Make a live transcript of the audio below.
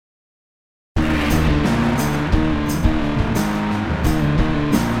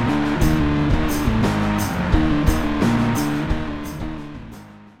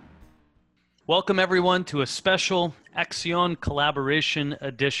Welcome everyone to a special Axion collaboration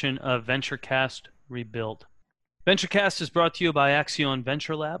edition of VentureCast Rebuilt. VentureCast is brought to you by Axion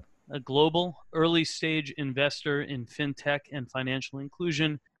Venture Lab, a global early-stage investor in fintech and financial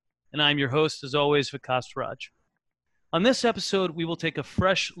inclusion, and I'm your host, as always, Vikas Raj. On this episode, we will take a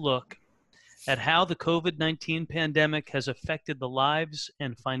fresh look at how the COVID-19 pandemic has affected the lives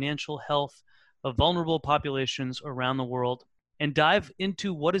and financial health of vulnerable populations around the world, and dive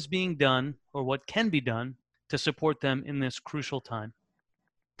into what is being done or what can be done to support them in this crucial time.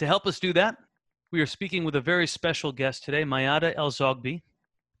 To help us do that, we are speaking with a very special guest today, Mayada El-Zoghbi.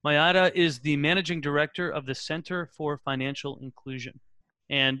 Mayada is the Managing Director of the Center for Financial Inclusion.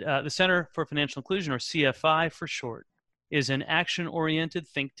 And the Center for Financial Inclusion, or CFI for short, is an action-oriented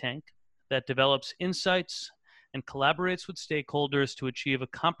think tank that develops insights and collaborates with stakeholders to achieve a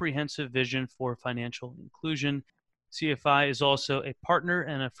comprehensive vision for financial inclusion. CFI is also a partner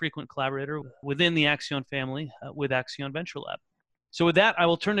and a frequent collaborator within the Axion family with Axion Venture Lab. So with that, I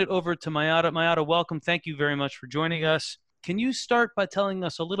will turn it over to Mayada. Mayada, welcome. Thank you very much for joining us. Can you start by telling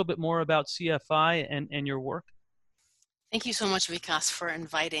us a little bit more about CFI and your work? Thank you so much, Vikas, for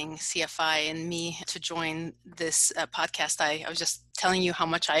inviting CFI and me to join this podcast. I was just telling you how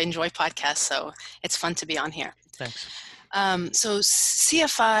much I enjoy podcasts, so it's fun to be on here. Thanks. So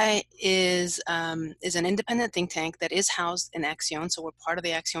CFI is an independent think tank that is housed in Axion, so we're part of the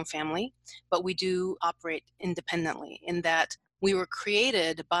Axion family, but we do operate independently in that we were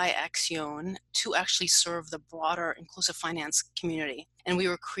created by Axion to actually serve the broader inclusive finance community. And we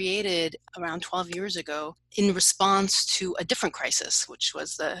were created around 12 years ago in response to a different crisis, which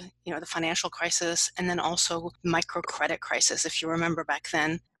was the financial crisis, and then also microcredit crisis, if you remember back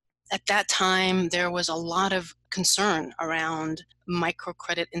then. At that time, there was a lot of concern around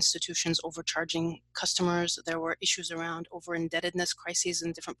microcredit institutions overcharging customers. There were issues around over-indebtedness crises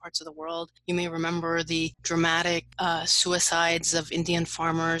in different parts of the world. You may remember the dramatic suicides of Indian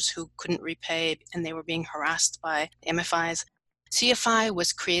farmers who couldn't repay and they were being harassed by MFIs. CFI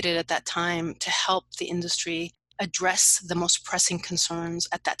was created at that time to help the industry address the most pressing concerns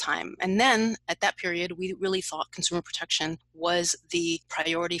at that time. And then at that period, we really thought consumer protection was the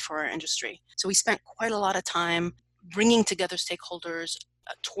priority for our industry. So we spent quite a lot of time bringing together stakeholders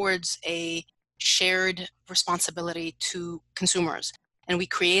towards a shared responsibility to consumers. And we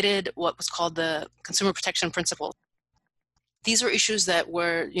created what was called the Consumer Protection Principles. These are issues that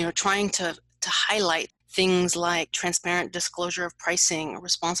were, trying to highlight things like transparent disclosure of pricing,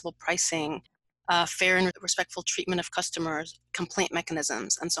 responsible pricing, fair and respectful treatment of customers, complaint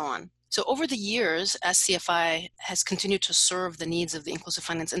mechanisms, and so on. So over the years, as CFI has continued to serve the needs of the inclusive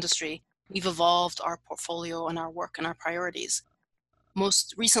finance industry, we've evolved our portfolio and our work and our priorities.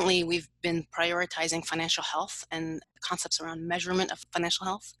 Most recently, we've been prioritizing financial health and concepts around measurement of financial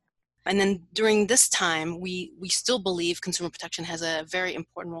health. And then during this time, we still believe consumer protection has a very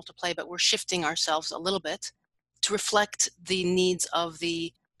important role to play, but we're shifting ourselves a little bit to reflect the needs of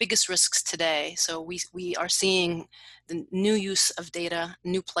the biggest risks today. So we are seeing the new use of data,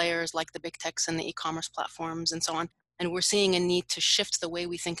 new players like the big techs and the e-commerce platforms and so on. And we're seeing a need to shift the way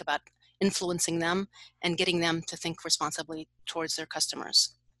we think about influencing them and getting them to think responsibly towards their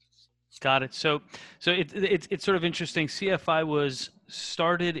customers. Got it. So it's sort of interesting. CFI was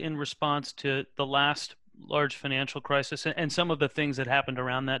started in response to the last large financial crisis and some of the things that happened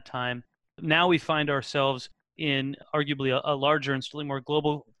around that time. Now we find ourselves in arguably a larger and slightly more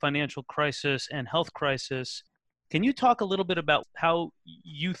global financial crisis and health crisis. Can you talk a little bit about how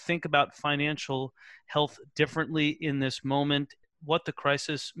you think about financial health differently in this moment, what the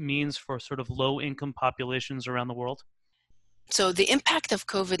crisis means for sort of low-income populations around the world? So the impact of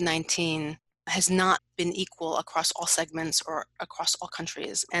COVID-19 has not been equal across all segments or across all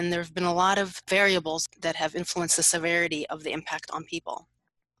countries. And there have been a lot of variables that have influenced the severity of the impact on people.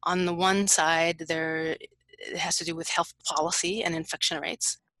 On the one side, it has to do with health policy and infection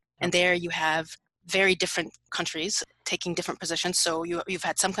rates. And there you have very different countries taking different positions. So you've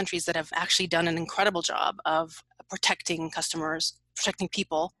had some countries that have actually done an incredible job of protecting customers, protecting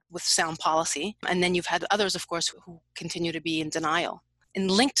people with sound policy. And then you've had others, of course, who continue to be in denial.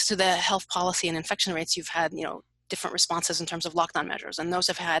 And linked to the health policy and infection rates, you've had, different responses in terms of lockdown measures. And those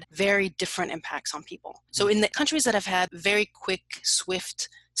have had very different impacts on people. So in the countries that have had very quick, swift,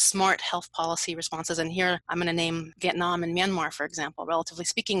 smart health policy responses, and here I'm going to name Vietnam and Myanmar, for example, relatively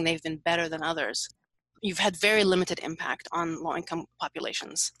speaking, they've been better than others. You've had very limited impact on low-income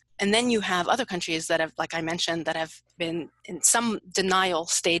populations. And then you have other countries that have, like I mentioned, that have been in some denial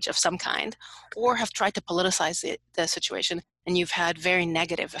stage of some kind, or have tried to politicize the situation, and you've had very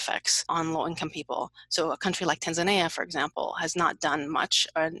negative effects on low-income people. So a country like Tanzania, for example, has not done much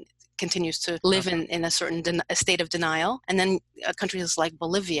and continues to live in a certain a state of denial. And then countries like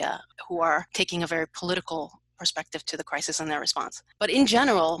Bolivia, who are taking a very political perspective to the crisis and their response. But in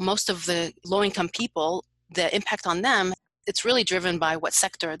general, most of the low-income people, the impact on them, it's really driven by what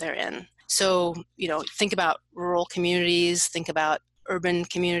sector they're in. So, think about rural communities, think about urban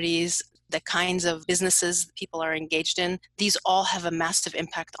communities, the kinds of businesses people are engaged in. These all have a massive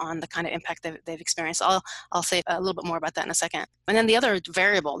impact on the kind of impact that they've experienced. I'll say a little bit more about that in a second. And then the other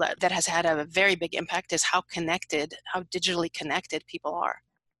variable that has had a very big impact is how digitally connected people are.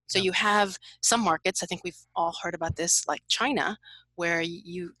 So you have some markets, I think we've all heard about this, like China, where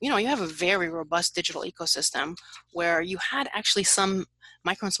you have a very robust digital ecosystem where you had actually some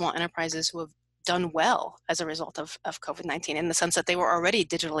micro and small enterprises who have done well as a result of COVID-19, in the sense that they were already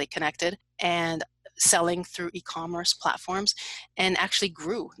digitally connected and selling through e-commerce platforms and actually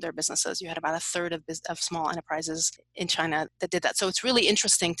grew their businesses. You had about a third of small enterprises in China that did that. So it's really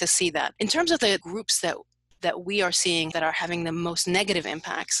interesting to see that. In terms of the groups that we are seeing that are having the most negative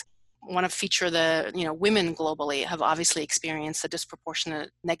impacts, want to feature women globally have obviously experienced a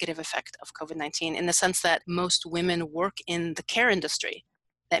disproportionate negative effect of COVID-19, in the sense that most women work in the care industry.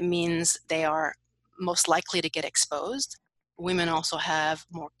 That means they are most likely to get exposed. Women also have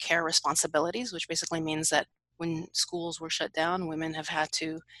more care responsibilities, which basically means that when schools were shut down, women have had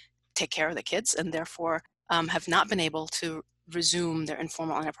to take care of the kids and therefore have not been able to resume their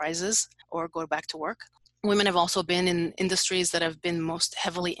informal enterprises or go back to work. Women have also been in industries that have been most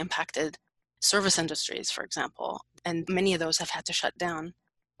heavily impacted, service industries, for example, and many of those have had to shut down.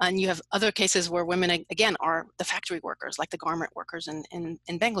 And you have other cases where women, again, are the factory workers, like the garment workers in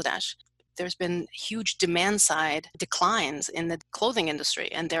Bangladesh. There's been huge demand-side declines in the clothing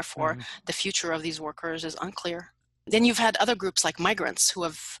industry, and therefore the future of these workers is unclear. Then you've had other groups like migrants who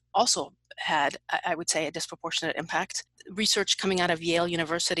have also had, I would say, a disproportionate impact. Research coming out of Yale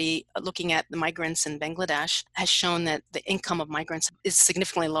University looking at the migrants in Bangladesh has shown that the income of migrants is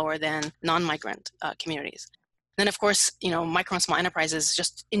significantly lower than non-migrant communities. Then, of course, micro and small enterprises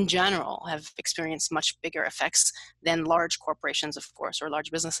just in general have experienced much bigger effects than large corporations, of course, or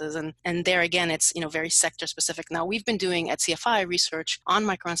large businesses. And there again, it's very sector specific. Now, we've been doing at CFI research on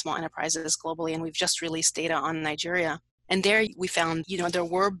micro and small enterprises globally, and we've just released data on Nigeria. And there we found, there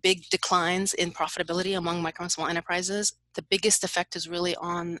were big declines in profitability among micro and small enterprises. The biggest effect is really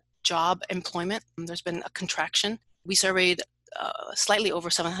on job employment. There's been a contraction. We surveyed slightly over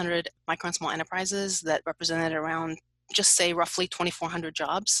 700 micro and small enterprises that represented around, just say, roughly 2,400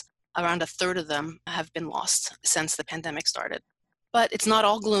 jobs. Around a third of them have been lost since the pandemic started. But it's not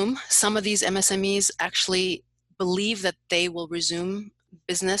all gloom. Some of these MSMEs actually believe that they will resume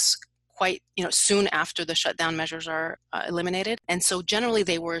business quite soon after the shutdown measures are eliminated. And so generally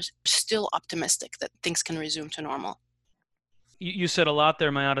they were still optimistic that things can resume to normal. You said a lot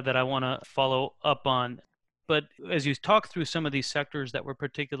there, Mayada, that I want to follow up on. But as you talk through some of these sectors that were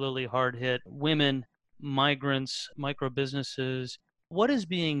particularly hard hit, women, migrants, micro businesses, what is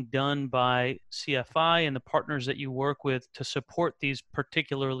being done by CFI and the partners that you work with to support these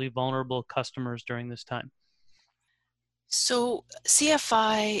particularly vulnerable customers during this time? So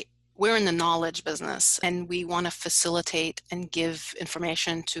CFI, we're in the knowledge business, and we want to facilitate and give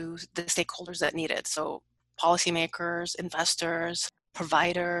information to the stakeholders that need it. So policymakers, investors,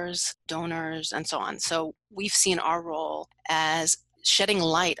 providers, donors, and so on. So we've seen our role as shedding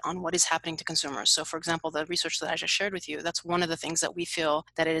light on what is happening to consumers. So for example, the research that I just shared with you, that's one of the things that we feel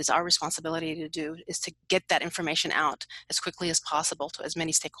that it is our responsibility to do, is to get that information out as quickly as possible to as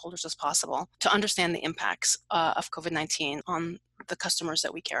many stakeholders as possible to understand the impacts of COVID-19 on the customers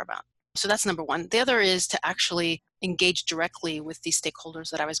that we care about. So that's number one. The other is to actually engage directly with these stakeholders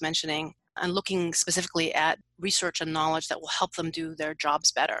that I was mentioning and looking specifically at research and knowledge that will help them do their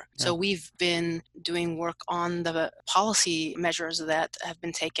jobs better. Yeah. So we've been doing work on the policy measures that have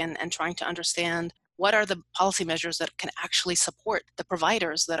been taken and trying to understand what are the policy measures that can actually support the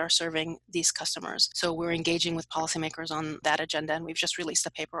providers that are serving these customers. So we're engaging with policymakers on that agenda, and we've just released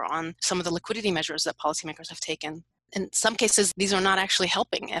a paper on some of the liquidity measures that policymakers have taken. In some cases, these are not actually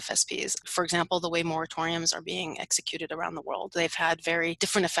helping FSPs. For example, the way moratoriums are being executed around the world, they've had very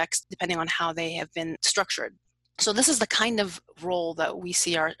different effects depending on how they have been structured. So this is the kind of role that we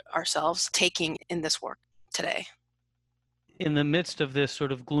see ourselves taking in this work today. In the midst of this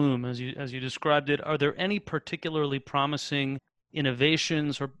sort of gloom, as you described it, are there any particularly promising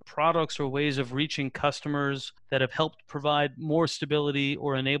innovations or products or ways of reaching customers that have helped provide more stability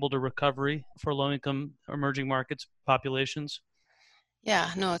or enabled a recovery for low-income emerging markets populations? Yeah,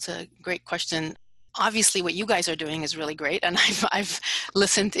 no, it's a great question. Obviously, what you guys are doing is really great, and I've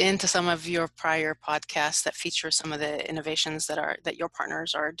listened into some of your prior podcasts that feature some of the innovations that your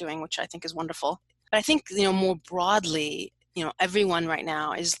partners are doing, which I think is wonderful. But I think, more broadly, everyone right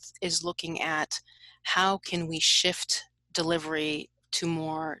now is looking at how can we shift delivery to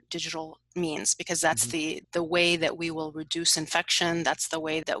more digital means, because that's Mm-hmm. the way that we will reduce infection. That's the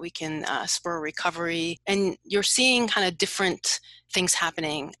way that we can spur recovery. And you're seeing kind of different things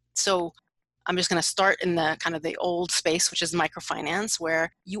happening. So I'm just going to start in the kind of the old space, which is microfinance,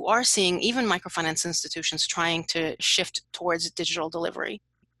 where you are seeing even microfinance institutions trying to shift towards digital delivery.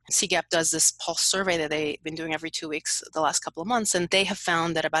 CGAP does this pulse survey that they've been doing every 2 weeks the last couple of months, and they have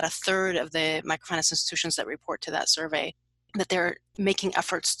found that about a third of the microfinance institutions that report to that survey, that they're making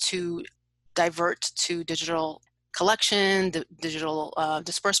efforts to divert to digital collection, digital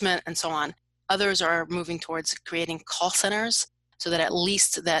disbursement, and so on. Others are moving towards creating call centers so that at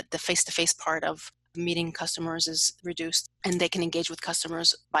least that the face-to-face part of meeting customers is reduced and they can engage with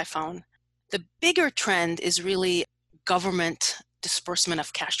customers by phone. The bigger trend is really government disbursement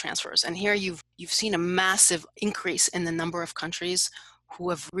of cash transfers. And here you've seen a massive increase in the number of countries who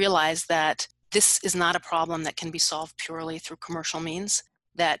have realized that this is not a problem that can be solved purely through commercial means,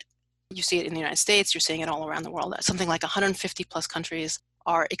 that you see it in the United States, you're seeing it all around the world. Something like 150 plus countries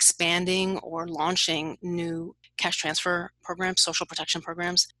are expanding or launching new cash transfer programs, social protection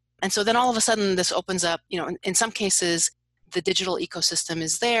programs. And so then all of a sudden this opens up, in some cases, the digital ecosystem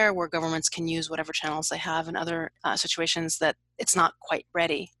is there where governments can use whatever channels they have. In other situations that it's not quite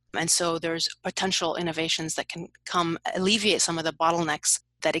ready. And so there's potential innovations that can come alleviate some of the bottlenecks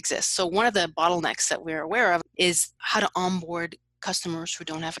that exist. So one of the bottlenecks that we're aware of is how to onboard customers who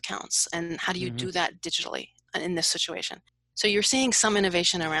don't have accounts, and how do you do that digitally in this situation. So you're seeing some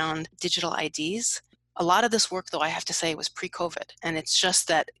innovation around digital IDs. A lot of this work, though, I have to say, was pre-COVID, and it's just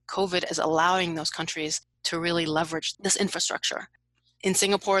that COVID is allowing those countries to really leverage this infrastructure. In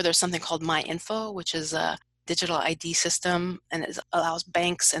Singapore, there's something called MyInfo, which is a digital ID system, and it allows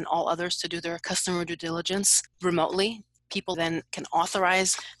banks and all others to do their customer due diligence remotely. People then can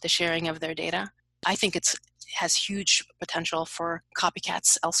authorize the sharing of their data. I think it has huge potential for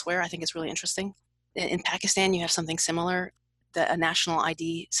copycats elsewhere. I think it's really interesting. In Pakistan, you have something similar, a national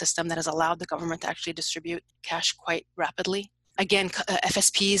ID system that has allowed the government to actually distribute cash quite rapidly. Again,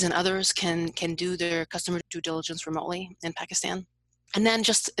 FSPs and others can do their customer due diligence remotely in Pakistan. And then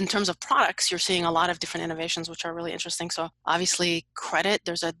just in terms of products, you're seeing a lot of different innovations, which are really interesting. So obviously credit,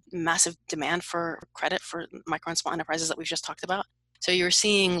 there's a massive demand for credit for micro and small enterprises that we've just talked about. So you're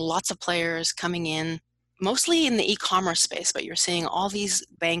seeing lots of players coming in, mostly in the e-commerce space, but you're seeing all these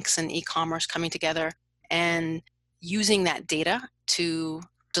banks and e-commerce coming together and using that data to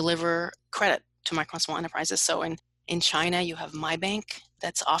deliver credit to micro and small enterprises. So in China, you have MyBank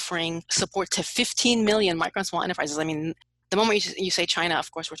that's offering support to 15 million micro and small enterprises. I mean, the moment you say China,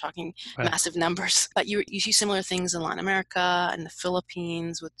 of course, we're talking massive numbers. But you see similar things in Latin America and the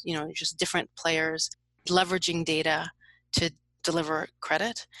Philippines with, just different players leveraging data to deliver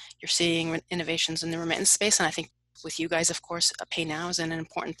credit. You're seeing innovations in the remittance space. And I think with you guys, of course, PayNow is an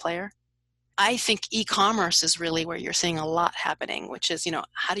important player. I think e-commerce is really where you're seeing a lot happening, which is,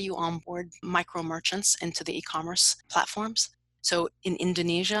 how do you onboard micro merchants into the e-commerce platforms? So in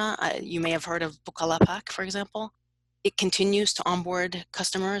Indonesia, you may have heard of Bukalapak, for example. It continues to onboard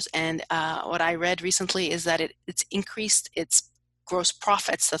customers. And what I read recently is that it's increased its gross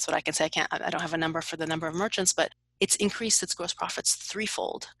profits. That's what I can say. I don't have a number for the number of merchants, but it's increased its gross profits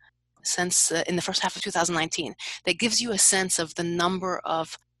threefold since in the first half of 2019. That gives you a sense of the number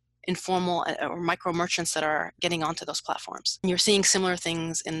of informal or micro merchants that are getting onto those platforms. And you're seeing similar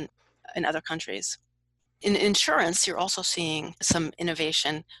things in other countries. In insurance, you're also seeing some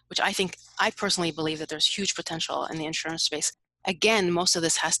innovation, which I personally believe that there's huge potential in the insurance space. Again, most of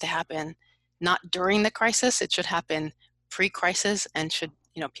this has to happen not during the crisis. It should happen pre-crisis and should,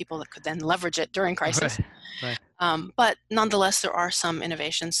 people that could then leverage it during crisis. Right. But nonetheless, there are some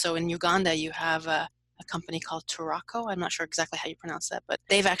innovations. So in Uganda, you have a company called Turaco. I'm not sure exactly how you pronounce that, but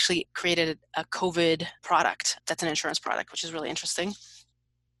they've actually created a COVID product that's an insurance product, which is really interesting.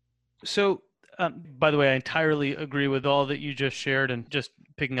 So, by the way, I entirely agree with all that you just shared. And just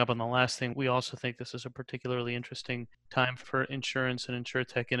picking up on the last thing, we also think this is a particularly interesting time for insurance and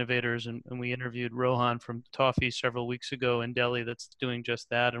insurtech innovators. And we interviewed Rohan from Toffee several weeks ago in Delhi that's doing just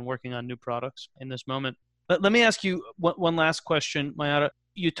that and working on new products in this moment. But let me ask you one last question, Mayada.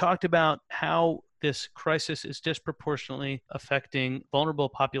 You talked about how this crisis is disproportionately affecting vulnerable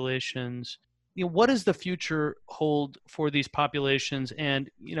populations. What does the future hold for these populations?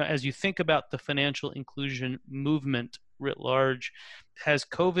 And, as you think about the financial inclusion movement writ large. Has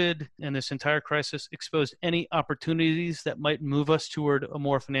COVID and this entire crisis exposed any opportunities that might move us toward a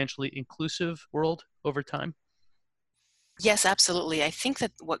more financially inclusive world over time? Yes, absolutely. I think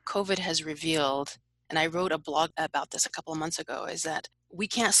that what COVID has revealed, and I wrote a blog about this a couple of months ago, is that we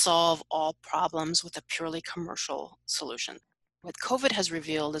can't solve all problems with a purely commercial solution. What COVID has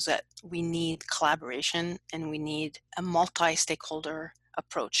revealed is that we need collaboration and we need a multi-stakeholder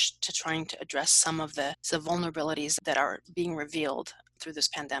approach to trying to address some of the vulnerabilities that are being revealed through this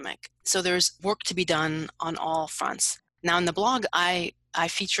pandemic. So there's work to be done on all fronts. Now in the blog, I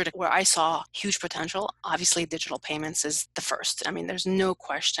featured where I saw huge potential. Obviously, digital payments is the first. I mean, there's no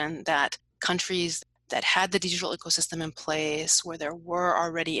question that countries that had the digital ecosystem in place, where there were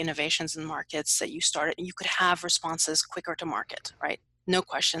already innovations in markets that you started, you could have responses quicker to market, right? No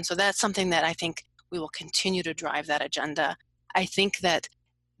question. So that's something that I think we will continue to drive that agenda. I think that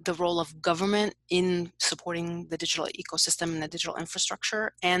the role of government in supporting the digital ecosystem and the digital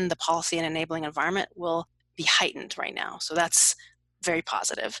infrastructure and the policy and enabling environment will be heightened right now. So that's very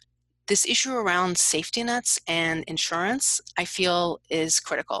positive. This issue around safety nets and insurance, I feel, is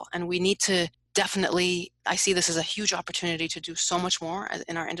critical. And we need to definitely, I see this as a huge opportunity to do so much more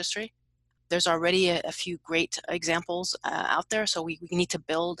in our industry. There's already a few great examples out there, so we need to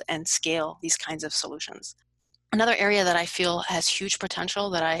build and scale these kinds of solutions. Another area that I feel has huge potential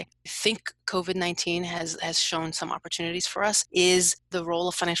that I think COVID-19 has shown some opportunities for us is the role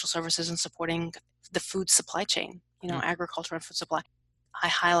of financial services in supporting the food supply chain, agriculture and food supply. I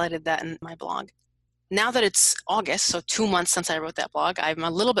highlighted that in my blog. Now that it's August, so 2 months since I wrote that blog, I'm a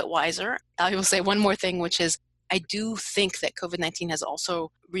little bit wiser. I will say one more thing, which is I do think that COVID-19 has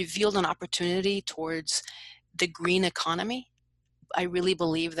also revealed an opportunity towards the green economy. I really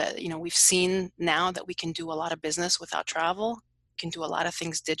believe that, we've seen now that we can do a lot of business without travel, can do a lot of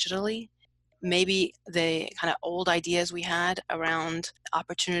things digitally. Maybe the kind of old ideas we had around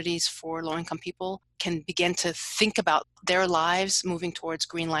opportunities for low-income people can begin to think about their lives moving towards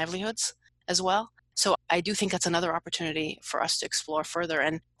green livelihoods as well. So I do think that's another opportunity for us to explore further.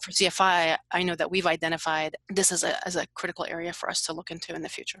 And for CFI, I know that we've identified this as a critical area for us to look into in the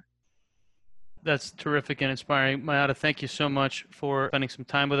future. That's terrific and inspiring. Mayada, thank you so much for spending some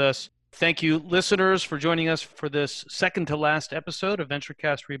time with us. Thank you, listeners, for joining us for this second to last episode of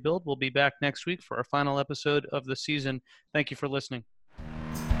VentureCast Rebuild. We'll be back next week for our final episode of the season. Thank you for listening.